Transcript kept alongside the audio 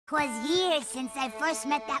'Twas years since I first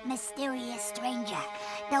met that mysterious stranger.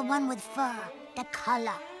 The one with fur, the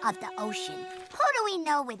color of the ocean. Who do we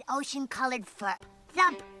know with ocean-colored fur?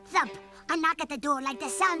 Thump, thump. A knock at the door like the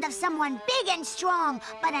sound of someone big and strong,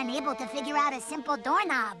 but unable to figure out a simple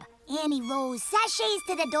doorknob. Annie Rose sashays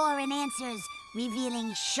to the door and answers,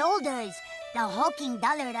 revealing Shoulders, the hulking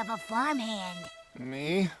dullard of a farmhand.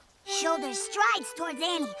 Me? Shoulders strides towards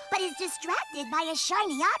Annie, but is distracted by a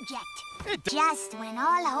shiny object. Just when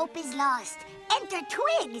all hope is lost, enter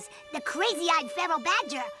Twigs, the crazy-eyed feral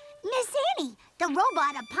badger. Miss Annie, the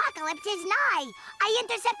robot apocalypse is nigh. I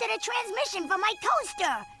intercepted a transmission from my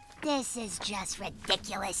toaster. This is just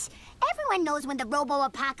ridiculous. Everyone knows when the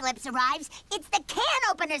robo-apocalypse arrives, it's the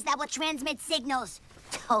can openers that will transmit signals.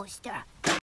 Toaster.